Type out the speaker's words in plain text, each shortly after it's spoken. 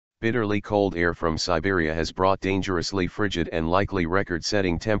Bitterly cold air from Siberia has brought dangerously frigid and likely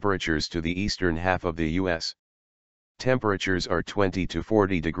record-setting temperatures to the eastern half of the U.S. Temperatures are 20 to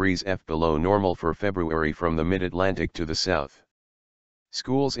 40 degrees F below normal for February from the mid-Atlantic to the south.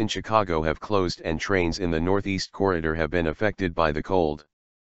 Schools in Chicago have closed and trains in the Northeast Corridor have been affected by the cold.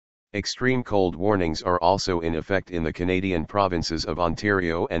 Extreme cold warnings are also in effect in the Canadian provinces of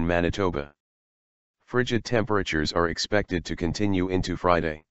Ontario and Manitoba. Frigid temperatures are expected to continue into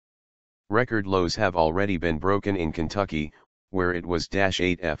Friday. Record lows have already been broken in Kentucky, where it was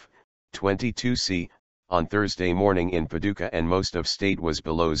 -8 F, 22 C, on Thursday morning in Paducah, and most of state was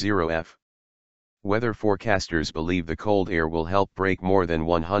below 0 F. Weather forecasters believe the cold air will help break more than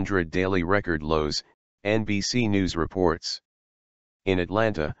 100 daily record lows, NBC News reports. In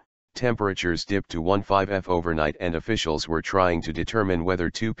Atlanta, temperatures dipped to 15 F overnight and officials were trying to determine whether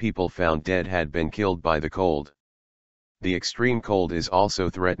 2 people found dead had been killed by the cold. The extreme cold is also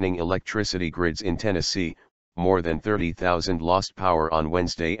threatening electricity grids in Tennessee. More than 30,000 lost power on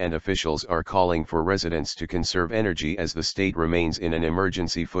Wednesday, and officials are calling for residents to conserve energy as the state remains in an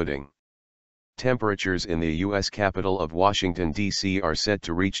emergency footing. Temperatures in the U.S. capital of Washington, D.C. are set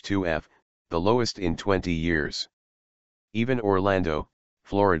to reach 2 F, the lowest in 20 years. Even Orlando,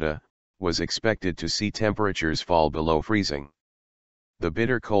 Florida, was expected to see temperatures fall below freezing. The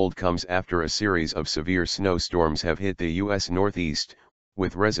bitter cold comes after a series of severe snowstorms have hit the U.S. Northeast,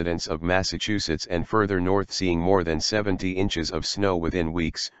 with residents of Massachusetts and further north seeing more than 70 inches of snow within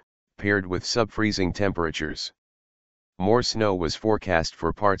weeks, paired with sub-freezing temperatures. More snow was forecast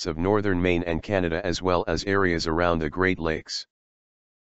for parts of northern Maine and Canada as well as areas around the Great Lakes.